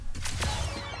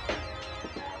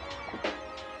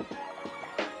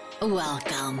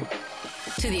Welcome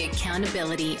to the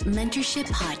Accountability Mentorship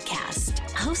Podcast,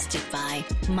 hosted by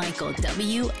Michael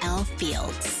W. L.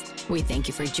 Fields. We thank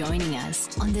you for joining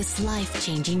us on this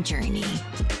life-changing journey.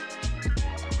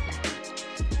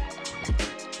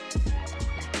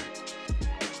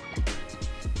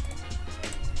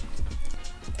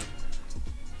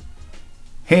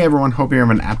 Hey everyone, hope you're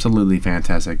having an absolutely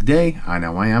fantastic day. I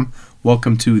know I am.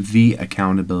 Welcome to the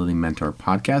Accountability Mentor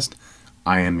Podcast.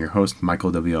 I am your host,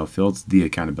 Michael W. L. Fields, the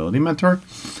Accountability Mentor.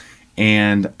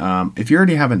 And if you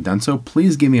already haven't done so,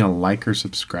 please give me a like or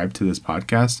subscribe to this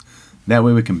podcast. That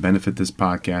way we can benefit this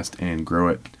podcast and grow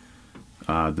it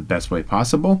the best way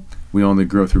possible. We only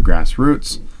grow through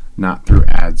grassroots, not through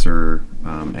ads or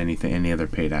any other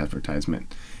paid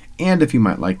advertisement. And if you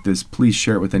might like this, please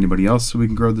share it with anybody else so we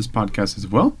can grow this podcast as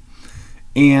well.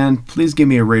 And please give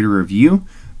me a rate or review.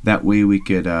 That way we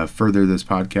could further this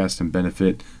podcast and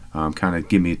benefit, kind of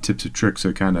give me tips and tricks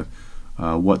of kind of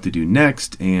what to do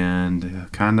next and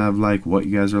kind of like what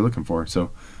you guys are looking for. So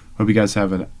hope you guys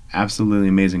have an absolutely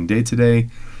amazing day today.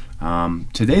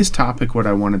 Today's topic, what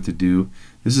I wanted to do,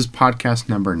 this is podcast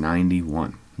number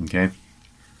 91, okay?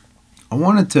 I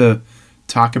wanted to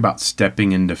talk about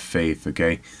stepping into faith,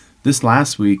 okay? This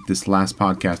last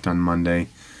podcast on Monday,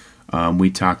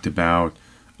 we talked about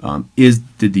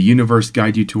did the universe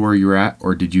guide you to where you're at,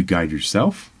 or did you guide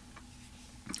yourself?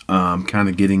 Kind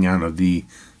of getting out of the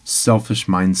selfish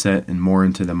mindset and more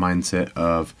into the mindset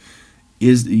of,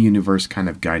 is the universe kind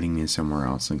of guiding me somewhere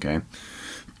else, okay?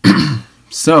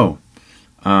 So,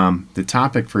 the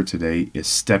topic for today is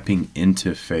stepping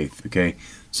into faith, okay?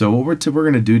 So what we're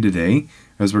going to do today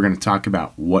is we're going to talk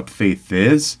about what faith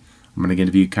is. I'm going to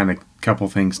give you kind of a couple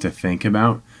things to think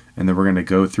about, and then we're going to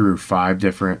go through three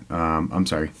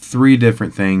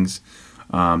different things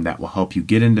that will help you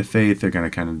get into faith. They're going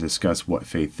to kind of discuss what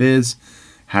faith is,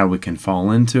 how we can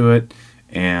fall into it,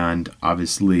 and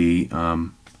obviously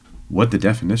what the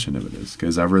definition of it is,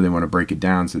 because I really want to break it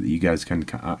down so that you guys can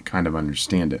kind of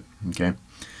understand it, okay?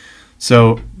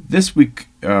 So this week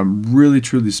really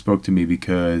truly spoke to me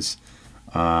because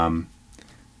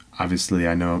obviously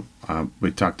I know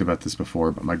we talked about this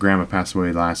before, but my grandma passed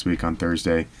away last week on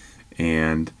Thursday,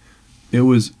 and it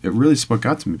really spoke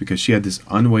out to me because she had this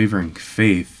unwavering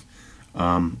faith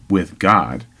with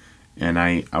God, and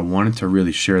I wanted to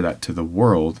really share that to the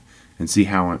world and see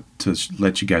to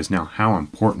let you guys know how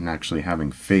important actually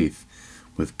having faith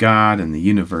with God and the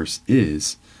universe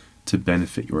is to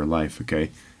benefit your life,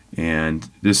 okay? And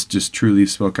this just truly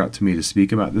spoke out to me to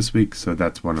speak about this week, so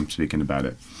that's what I'm speaking about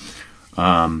it.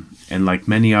 And like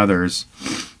many others,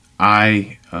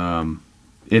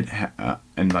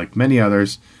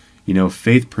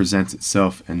 faith presents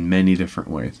itself in many different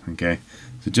ways, okay?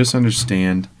 So just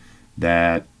understand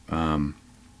that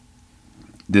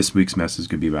this week's message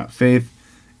could be about faith,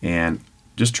 and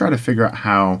just try to figure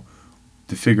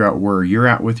out where you're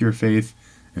at with your faith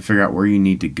and figure out where you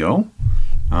need to go.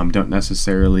 Don't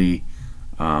necessarily,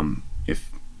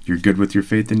 if you're good with your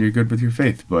faith, then you're good with your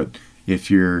faith. But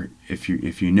if you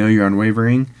know you're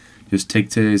unwavering, just take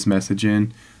today's message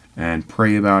in and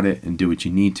pray about it and do what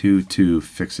you need to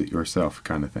fix it yourself,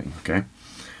 kind of thing. Okay.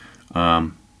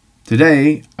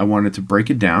 Today I wanted to break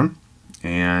it down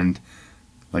and,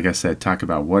 like I said, talk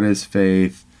about what is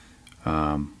faith,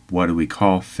 what do we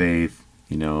call faith,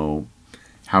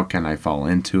 how can I fall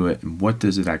into it, and what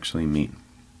does it actually mean?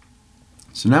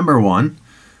 So number one,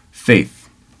 faith,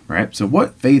 right? So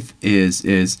what faith is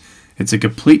it's a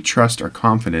complete trust or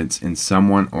confidence in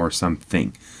someone or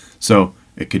something. So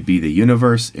it could be the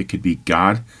universe, it could be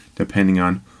God, depending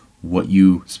on what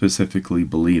you specifically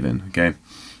believe in, okay?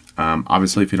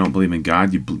 Obviously, if you don't believe in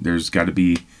God, there's got to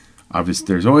be,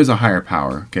 there's always a higher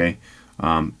power, okay?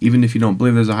 Even if you don't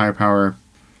believe there's a higher power,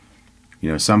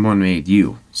 someone made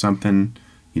you. Something,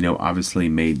 obviously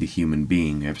made the human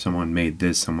being. If someone made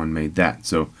this, someone made that.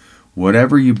 So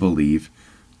whatever you believe,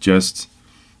 just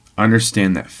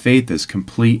understand that faith is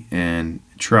complete and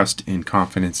trust and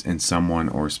confidence in someone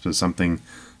or something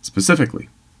specifically.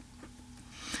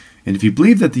 And if you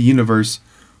believe that the universe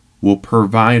will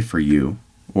provide for you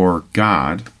or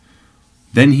God,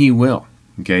 then He will.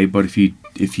 Okay, but if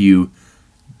you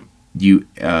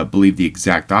believe the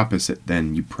exact opposite,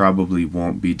 then you probably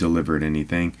won't be delivered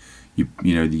anything. You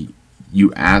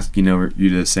ask, you're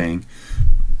just saying,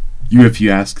 if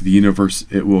you ask the universe,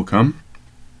 it will come.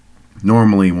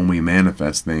 Normally, when we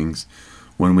manifest things,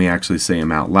 when we actually say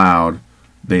them out loud,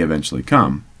 they eventually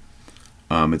come.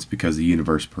 It's because the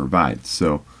universe provides.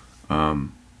 So,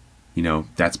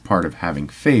 that's part of having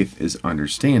faith, is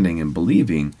understanding and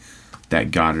believing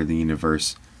that God or the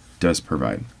universe does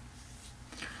provide.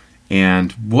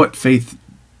 And what faith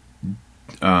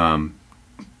derives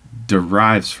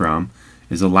from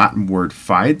is a Latin word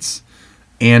fides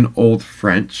and Old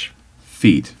French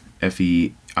feed,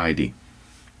 F-E-I-D.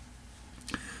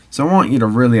 So I want you to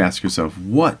really ask yourself,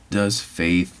 what does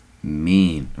faith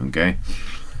mean? Okay?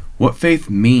 What faith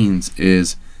means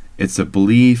is it's a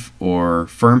belief or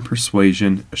firm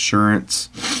persuasion, assurance,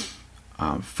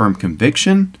 firm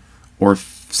conviction, or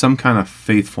some kind of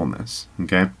faithfulness.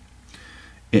 Okay?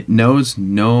 It knows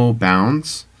no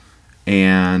bounds,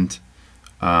 and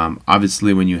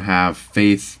obviously when you have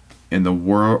faith in the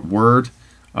word,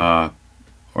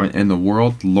 or in the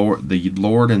world, the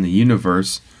Lord in the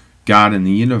universe, God in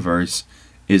the universe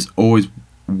is always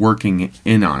working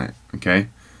in on it. Okay?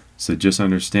 So just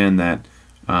understand that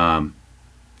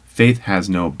faith has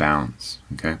no bounds.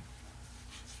 Okay?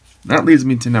 That leads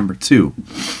me to number 2.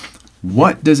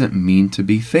 What does it mean to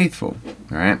be faithful?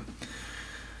 All right?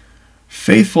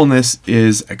 Faithfulness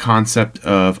is a concept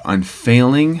of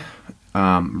unfailing,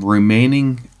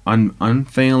 remaining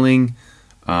unfailing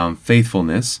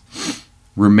faithfulness,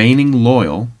 remaining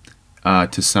loyal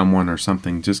to someone or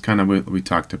something. Just kind of what we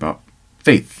talked about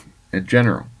faith in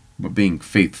general, but being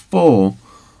faithful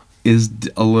is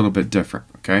a little bit different.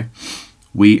 Okay,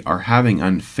 we are having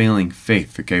unfailing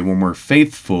faith. Okay, when we're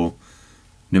faithful,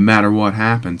 no matter what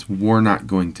happens, we're not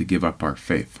going to give up our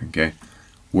faith. Okay,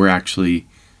 we're actually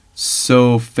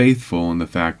so faithful in the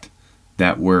fact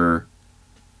that we're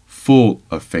full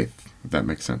of faith, if that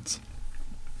makes sense.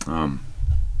 So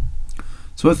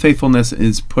with faithfulness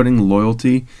is putting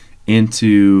loyalty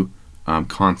into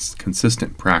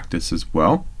consistent practice as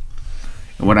well.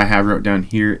 And what I have wrote down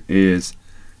here is,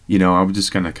 I'm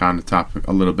just going to kind of talk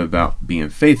a little bit about being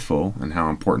faithful and how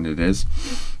important it is.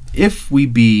 If we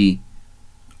be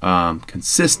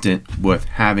consistent with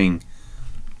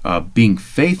being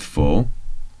faithful,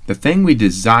 the thing we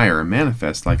desire and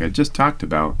manifest, like I just talked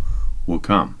about, will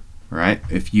come. Right?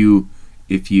 If you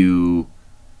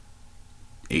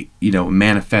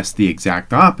manifest the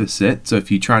exact opposite. So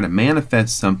if you try to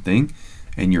manifest something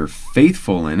and you're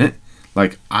faithful in it,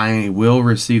 like, I will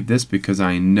receive this because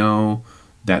I know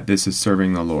that this is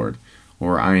serving the Lord,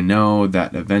 or I know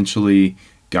that eventually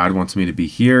God wants me to be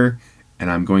here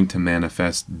and I'm going to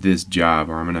manifest this job,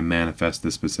 or I'm going to manifest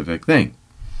this specific thing.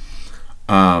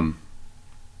 When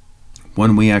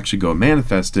we actually go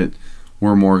manifest it,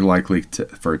 we're more likely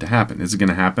for it to happen. Is it going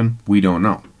to happen? We don't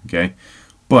know. Okay,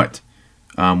 but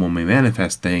when we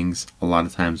manifest things, a lot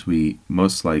of times we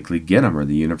most likely get them, or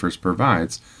the universe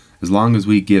provides, as long as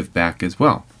we give back as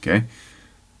well. Okay,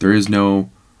 there is no,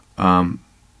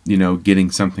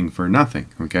 getting something for nothing.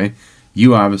 Okay,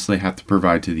 you obviously have to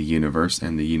provide to the universe,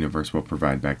 and the universe will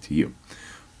provide back to you.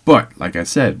 But like I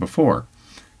said before,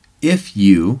 if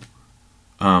you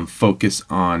focus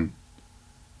on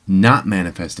not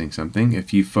manifesting something,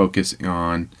 if you focus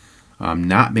on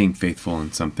not being faithful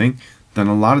in something, then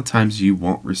a lot of times you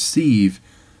won't receive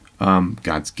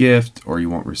God's gift, or you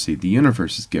won't receive the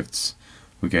universe's gifts.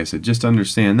 Okay, so just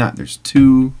understand that there's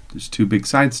two big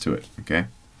sides to it. Okay,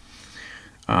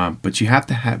 but you have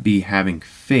to be having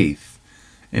faith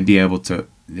and be able to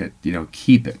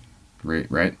keep it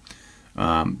right.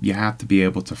 You have to be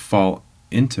able to fall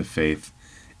into faith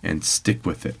and stick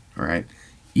with it. All right.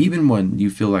 Even when you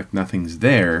feel like nothing's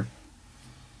there,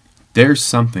 there's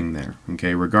something there.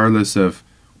 Okay, regardless of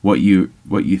what you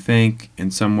think.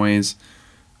 In some ways,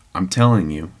 I'm telling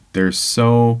you, there's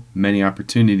so many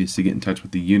opportunities to get in touch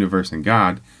with the universe and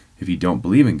God, if you don't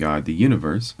believe in God, the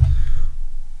universe,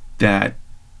 that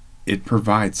it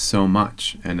provides so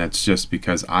much. And that's just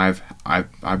because I've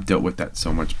dealt with that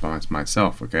so much by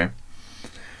myself. Okay,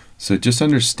 so just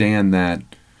understand that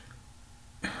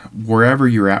wherever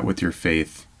you're at with your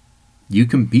faith, you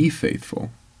can be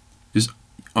faithful. Just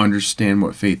understand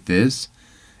what faith is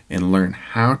and learn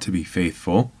how to be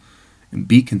faithful and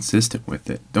be consistent with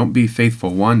it. Don't be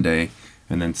faithful one day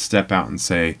and then step out and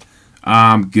say,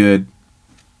 I'm good.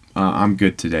 I'm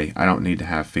good today. I don't need to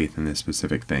have faith in this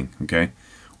specific thing. Okay?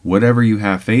 Whatever you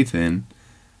have faith in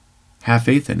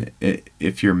it.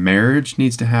 If your marriage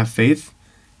needs to have faith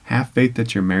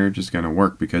that your marriage is going to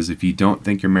work. Because if you don't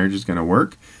think your marriage is going to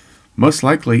work, most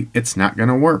likely it's not going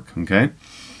to work. Okay?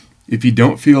 If you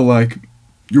don't feel like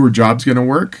your job's going to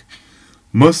work,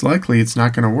 most likely it's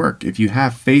not going to work. If you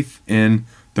have faith in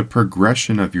the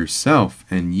progression of yourself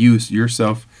and use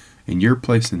yourself and your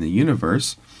place in the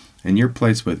universe and your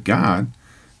place with God,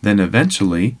 then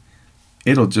eventually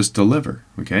it'll just deliver.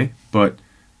 Okay? But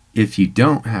if you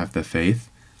don't have the faith,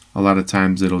 a lot of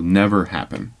times it'll never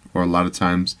happen. Or a lot of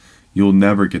times you'll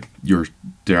never get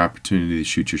the opportunity to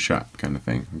shoot your shot, kind of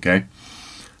thing. Okay?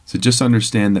 So just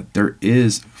understand that there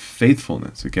is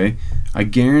faithfulness, okay? I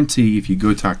guarantee if you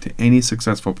go talk to any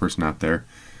successful person out there,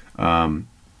 and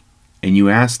you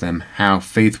ask them how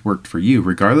faith worked for you,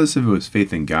 regardless if it was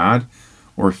faith in God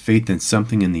or faith in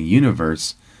something in the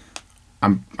universe,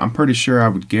 I'm pretty sure I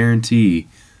would guarantee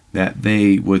that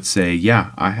they would say,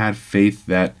 yeah, I had faith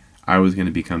that I was going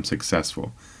to become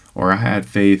successful, or I had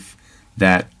faith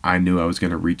that I knew I was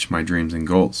going to reach my dreams and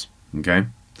goals, okay?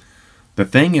 The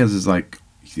thing is like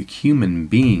the human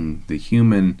being, the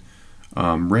human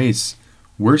race,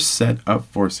 we're set up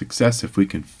for success if we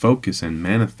can focus and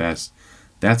manifest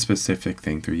that specific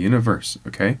thing through the universe,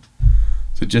 okay?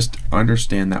 So just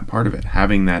understand that part of it.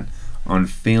 Having that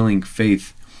unfailing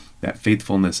faith, that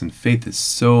faithfulness and faith is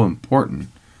so important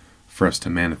for us to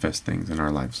manifest things in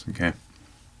our lives, okay?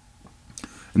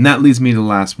 And that leads me to the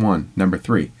last one, number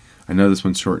 3. I know this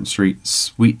one's short and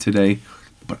sweet today,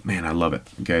 but man, I love it,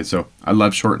 okay? So I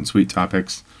love short and sweet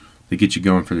topics. They get you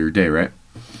going for your day, right?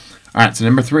 All right, so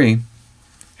number 3,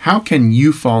 how can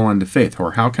you fall into faith,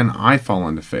 or how can I fall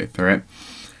into faith, all right?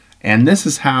 And this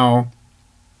is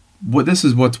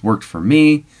what's worked for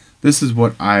me. This is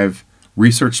what I've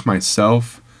researched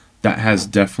myself that has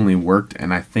definitely worked,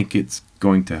 and I think it's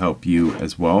going to help you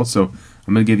as well. So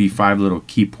I'm going to give you 5 little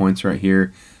key points right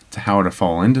here to how to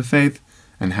fall into faith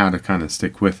and how to kind of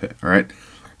stick with it, all right?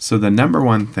 So the number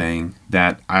one thing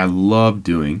that I love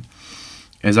doing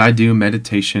is I do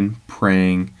meditation,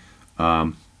 praying,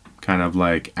 kind of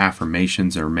like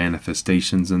affirmations or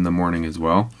manifestations in the morning as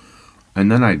well.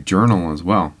 And then I journal as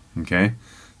well, okay?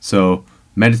 So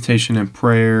meditation and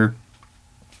prayer,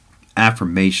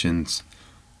 affirmations,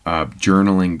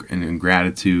 journaling and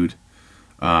gratitude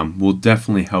will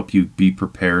definitely help you be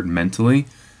prepared mentally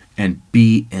and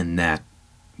be in that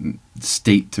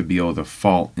state to be able to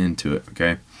fall into it,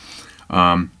 okay?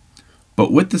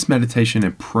 But with this meditation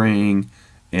and praying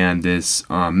and this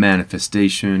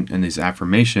manifestation and these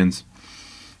affirmations,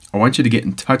 I want you to get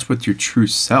in touch with your true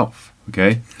self,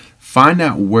 okay? Find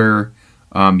out where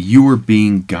you are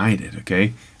being guided,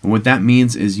 okay? And what that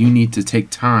means is you need to take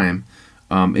time,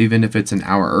 even if it's an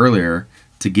hour earlier,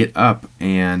 to get up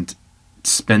and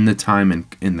spend the time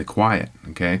in the quiet,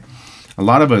 okay? A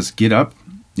lot of us get up,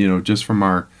 just from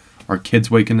our kids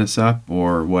waking us up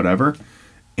or whatever,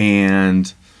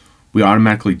 and we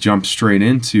automatically jump straight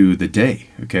into the day,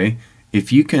 okay?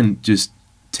 If you can just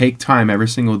take time every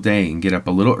single day and get up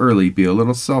a little early, be a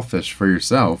little selfish for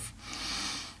yourself,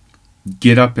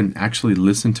 get up and actually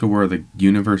listen to where the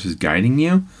universe is guiding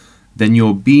you, then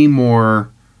you'll be more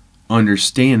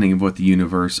understanding of what the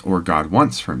universe or God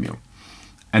wants from you.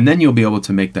 And then you'll be able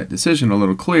to make that decision a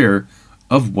little clearer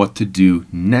of what to do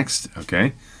next,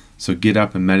 okay? So get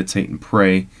up and meditate and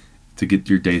pray to get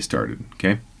your day started,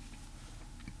 okay?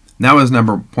 That was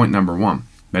point number 1,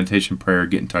 meditation, prayer,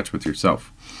 get in touch with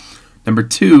yourself. Number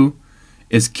 2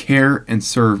 is care and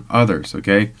serve others,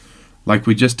 okay? Like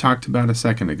we just talked about a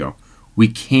second ago. We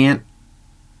can't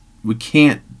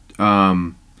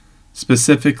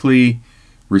specifically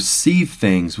receive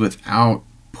things without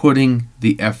putting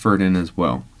the effort in as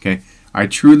well, okay? I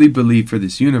truly believe for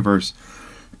this universe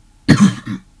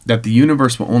that the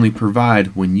universe will only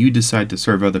provide when you decide to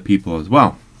serve other people as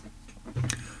well.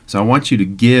 So I want you to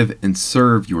give and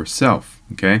serve yourself,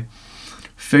 okay?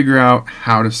 Figure out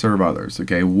how to serve others,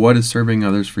 okay? What is serving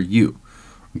others for you?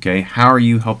 Okay, how are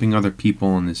you helping other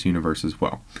people in this universe as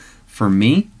well? For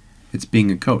me, it's being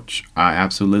a coach. I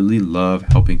absolutely love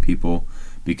helping people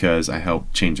because I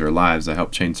help change their lives. I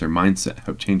help change their mindset,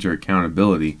 help change their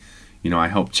accountability. I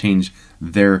help change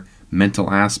their mental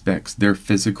aspects, their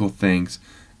physical things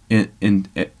in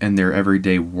their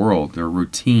everyday world, their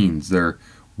routines, their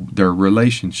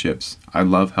relationships. I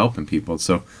love helping people.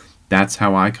 So that's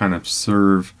how I kind of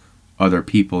serve other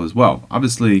people as well.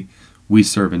 Obviously, we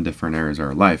serve in different areas of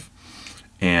our life,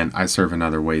 and I serve in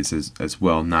other ways as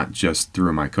well, not just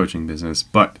through my coaching business,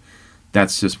 but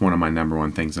that's just one of my number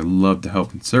one things. I love to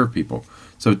help and serve people.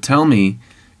 So tell me,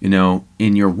 in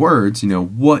your words,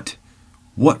 what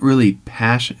really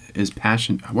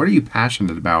what are you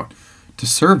passionate about to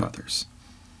serve others?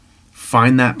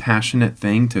 Find that passionate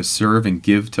thing to serve and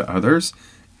give to others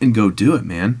and go do it,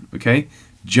 man, okay?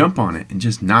 Jump on it and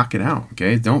just knock it out,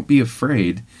 okay? Don't be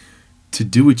afraid to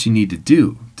do what you need to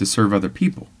do to serve other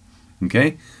people,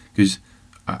 okay? Because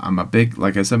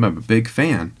like I said, I'm a big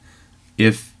fan.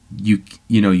 If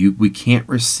we can't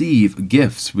receive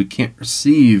gifts, we can't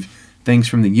receive things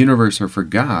from the universe or for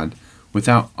God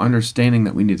without understanding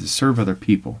that we need to serve other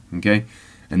people, okay?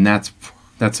 And that's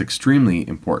extremely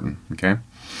important, okay?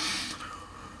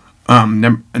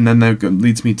 And then that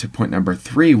leads me to point number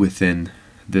 3 within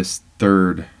this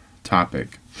third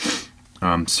topic.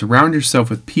 Surround yourself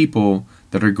with people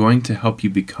that are going to help you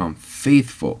become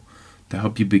faithful, to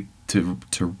help you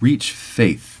to reach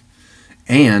faith.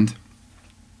 And,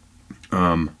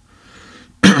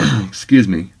 excuse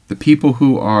me, the people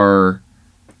who are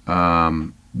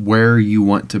where you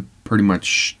want to pretty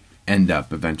much end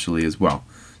up eventually as well.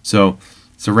 So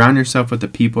surround yourself with the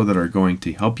people that are going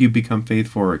to help you become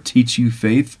faithful or teach you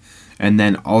faith. And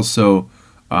then also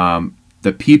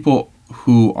the people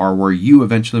who are where you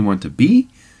eventually want to be,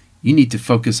 you need to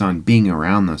focus on being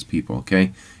around those people,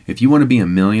 okay? If you want to be a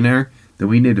millionaire, then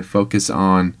we need to focus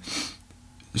on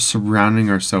surrounding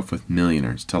ourselves with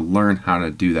millionaires to learn how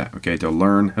to do that, okay? To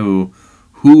learn who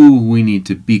we need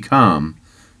to become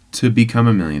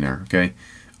a millionaire, okay?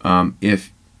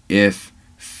 If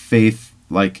faith,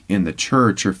 like in the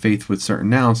church, or faith with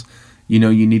certain else, you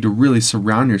need to really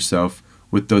surround yourself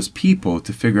with those people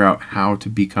to figure out how to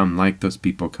become like those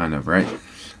people, kind of, right?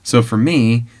 So for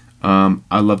me,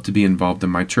 I love to be involved in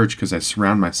my church because I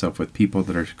surround myself with people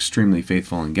that are extremely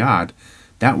faithful in God.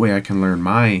 That way I can learn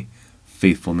my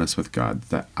faithfulness with God,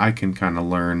 that I can kind of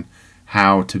learn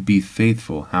how to be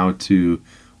faithful,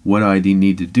 what I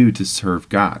need to do to serve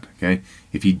God, okay?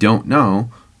 If you don't know,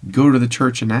 go to the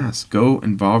church and ask. Go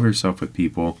involve yourself with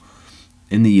people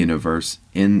in the universe,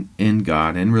 in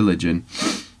God, in religion,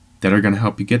 that are going to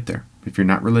help you get there. If you're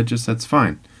not religious, that's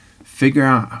fine. Figure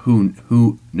out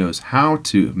who knows how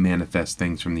to manifest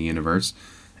things from the universe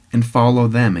and follow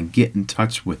them and get in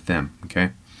touch with them,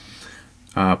 okay?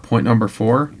 Point number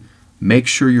 4, make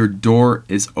sure your door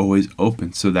is always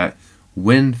open so that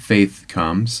when faith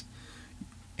comes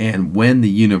and when the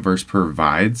universe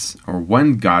provides, or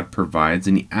when God provides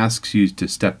and he asks you to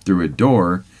step through a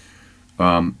door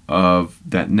of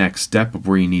that next step of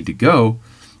where you need to go,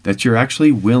 that you're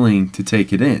actually willing to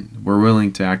take it in. We're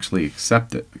willing to actually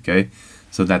accept it, okay?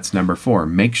 So that's number 4.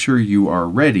 Make sure you are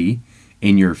ready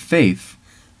in your faith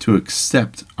to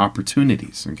accept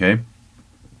opportunities, okay?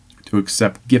 To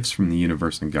accept gifts from the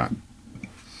universe and God.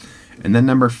 And then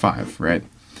number 5, right?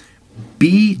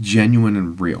 Be genuine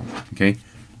and real, okay?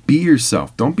 Be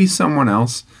yourself. Don't be someone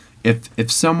else.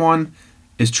 If someone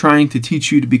is trying to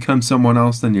teach you to become someone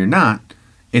else, then you're not.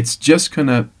 It's just going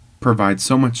to provide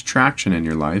so much traction in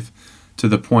your life to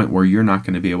the point where you're not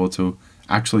going to be able to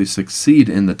actually succeed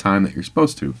in the time that you're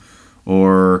supposed to.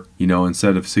 Or,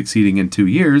 instead of succeeding in 2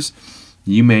 years,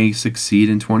 you may succeed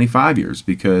in 25 years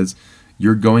because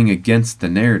you're going against the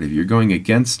narrative. You're going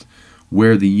against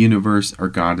where the universe or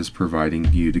God is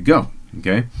providing you to go.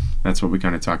 Okay? That's what we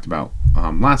kind of talked about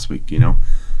last week,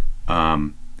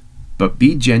 But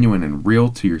be genuine and real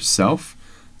to yourself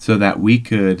so that we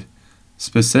could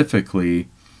specifically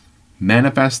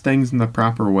manifest things in the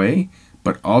proper way,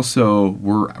 but also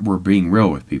we're being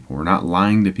real with people. We're not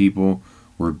lying to people.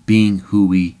 We're being who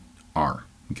we are.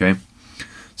 Okay?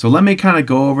 So let me kind of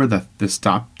go over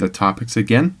the topics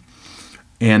again,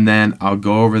 and then I'll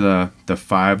go over the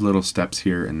 5 little steps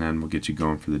here, and then we'll get you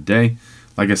going for the day.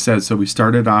 Like I said, so we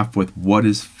started off with what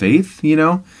is faith,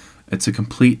 It's a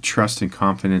complete trust and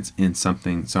confidence in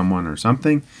something, someone, or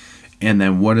something. And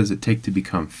then what does it take to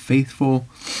become faithful?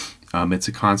 It's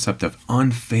a concept of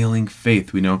unfailing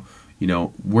faith.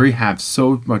 We have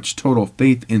so much total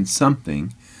faith in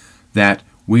something that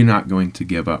we're not going to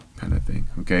give up, kind of thing,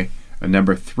 okay? And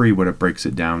number 3, what it breaks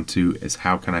it down to is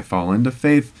how can I fall into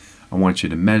faith? I want you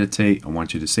to meditate. I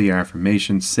want you to say your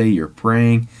affirmations, say you're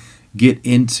praying. Get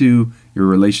into your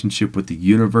relationship with the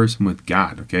universe and with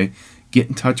God, okay? Get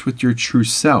in touch with your true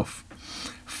self.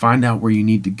 Find out where you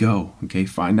need to go, okay?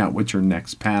 Find out what your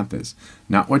next path is.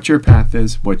 Not what your path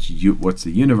is, what's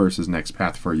the universe's next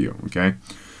path for you, okay?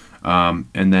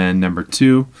 And then number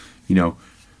 2,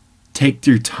 take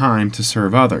your time to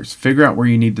serve others. Figure out where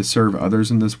you need to serve others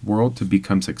in this world to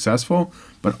become successful,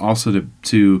 but also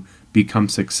to become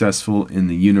successful in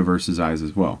the universe's eyes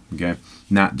as well, okay?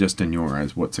 Not just in your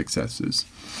eyes, what success is.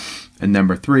 And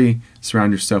number 3,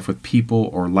 surround yourself with people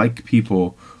or like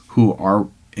people who are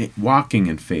walking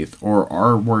in faith or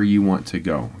are where you want to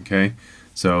go, okay?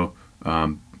 So,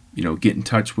 get in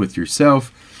touch with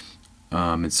yourself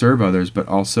and serve others, but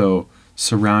also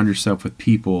surround yourself with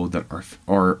people that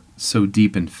are so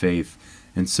deep in faith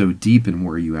and so deep in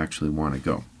where you actually want to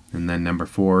go. And then number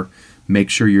 4, make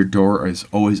sure your door is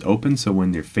always open so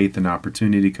when your faith and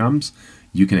opportunity comes,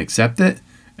 you can accept it.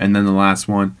 And then the last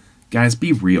one, guys,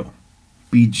 be real.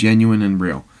 Be genuine and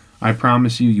real. I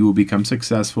promise you will become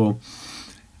successful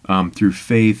through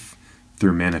faith,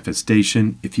 through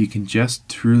manifestation, if you can just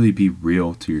truly be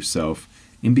real to yourself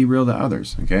and be real to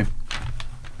others, okay?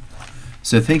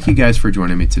 So thank you guys for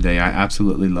joining me today. I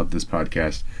absolutely love this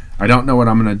podcast. I don't know what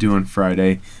I'm going to do on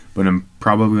Friday, but I'm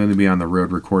probably going to be on the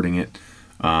road recording it.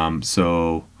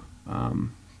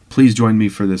 Please join me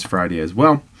for this Friday as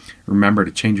well. Remember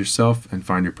to change yourself and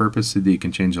find your purpose so that you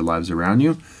can change the lives around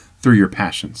you through your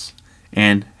passions.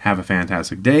 And have a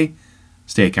fantastic day.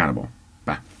 Stay accountable.